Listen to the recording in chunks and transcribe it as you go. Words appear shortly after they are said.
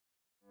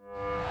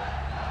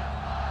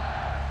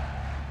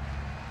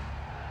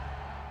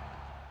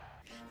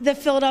The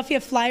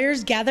Philadelphia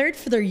Flyers gathered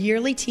for their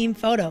yearly team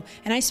photo,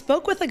 and I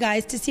spoke with the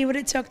guys to see what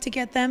it took to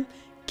get them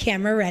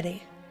camera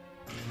ready.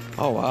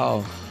 Oh,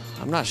 wow.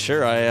 I'm not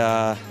sure.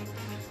 I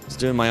was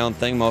doing my own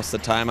thing most of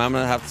the time. I'm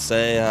going to have to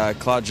say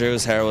Claude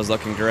Giroux's hair was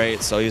looking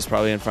great, so he was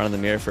probably in front of the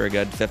mirror for a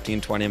good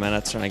 15-20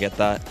 minutes trying to get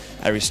that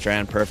every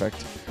strand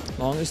perfect.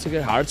 Longest to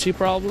get Hartsey,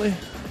 probably.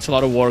 It's a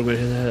lot of work with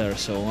his hair,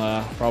 so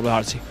probably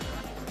Hartsey.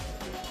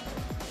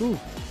 Ooh.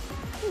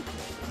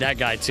 That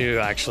guy too,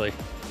 actually.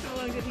 How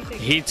long did he take?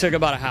 He took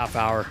about a half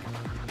hour.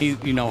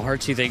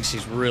 Hartsey thinks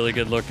he's really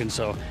good looking,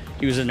 so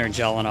he was in there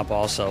gelling up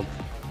also.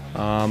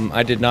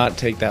 I did not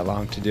take that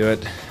long to do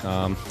it.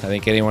 I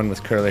think anyone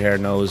with curly hair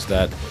knows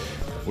that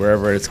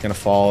wherever it's going to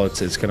fall,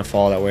 it's going to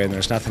fall that way, and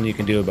there's nothing you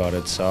can do about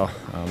it. So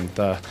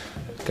the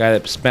guy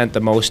that spent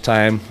the most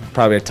time,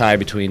 probably a tie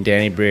between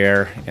Danny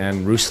Briere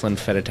and Ruslan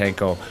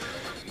Fedotenko.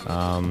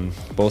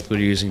 Both were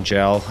using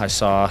gel, I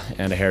saw,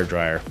 and a hair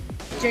dryer.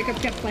 Jacob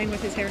kept playing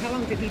with his hair. How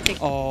long did he take?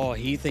 Oh,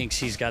 he thinks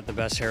he's got the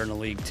best hair in the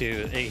league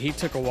too. He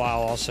took a while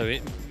also.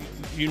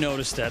 You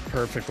noticed that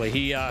perfectly.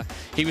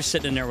 He was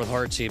sitting in there with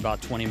Hartsey about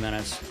 20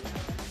 minutes.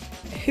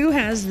 Who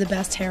has the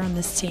best hair on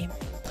this team?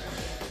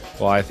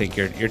 Well, I think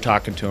you're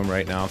talking to him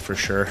right now for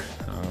sure.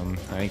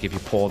 I think if you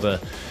poll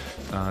the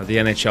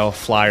NHL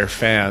Flyer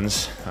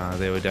fans,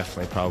 they would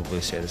definitely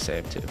probably say the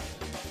same too.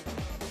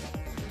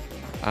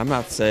 I'm going to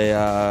have to say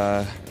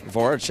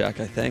Voracek,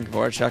 I think.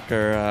 Voracek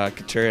or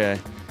Couturier.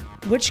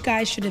 Which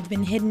guy should have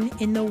been hidden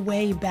in the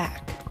way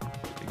back?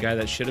 The guy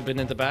that should have been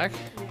at the back,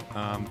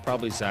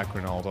 probably Zach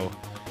Rinaldo.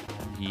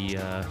 He,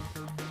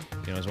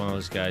 is one of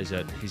those guys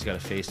that he's got a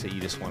face that you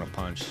just want to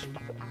punch.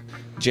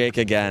 Jake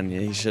again.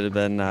 He should have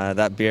been.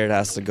 That beard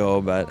has to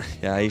go, but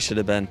yeah, he should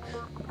have been.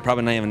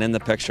 Probably not even in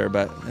the picture,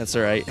 but that's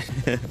all right.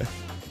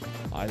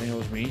 I think it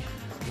was me.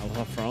 I was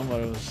up front,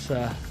 but it was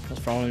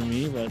probably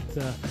me. But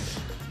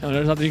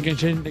there's nothing you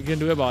can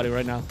do about it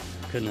right now.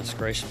 Goodness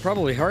gracious,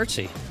 probably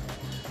Hartsey.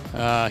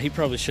 He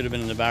probably should have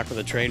been in the back with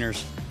the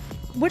trainers.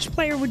 Which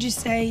player would you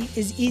say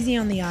is easy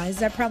on the eyes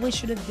that probably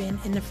should have been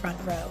in the front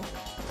row?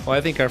 Well,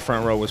 I think our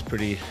front row was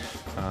pretty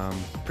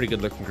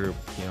good looking group.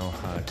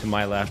 To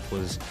my left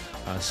was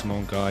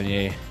Simon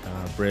Gagne,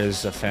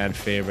 Briz, a fan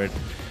favorite.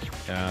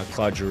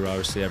 Claude Giroux,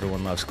 obviously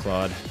everyone loves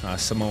Claude.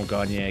 Simon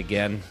Gagne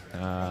again,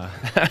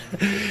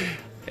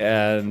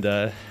 and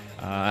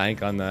I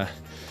think on the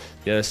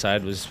other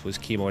side was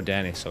Kimmo and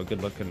Danny. So a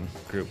good looking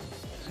group.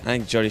 I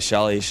think Jody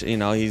Shelley,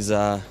 he's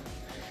a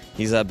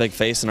big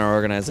face in our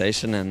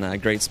organization and a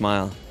great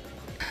smile.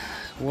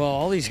 Well,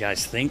 all these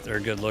guys think they're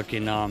good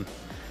looking,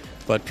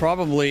 but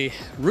probably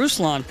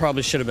Ruslan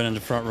probably should have been in the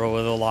front row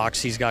with the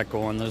locks he's got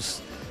going.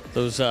 Those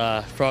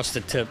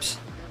frosted tips.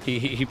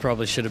 He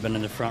probably should have been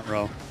in the front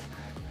row.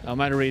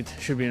 Matt Reed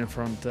should be in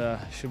front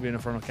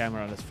of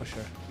camera, that's for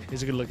sure.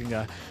 He's a good looking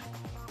guy.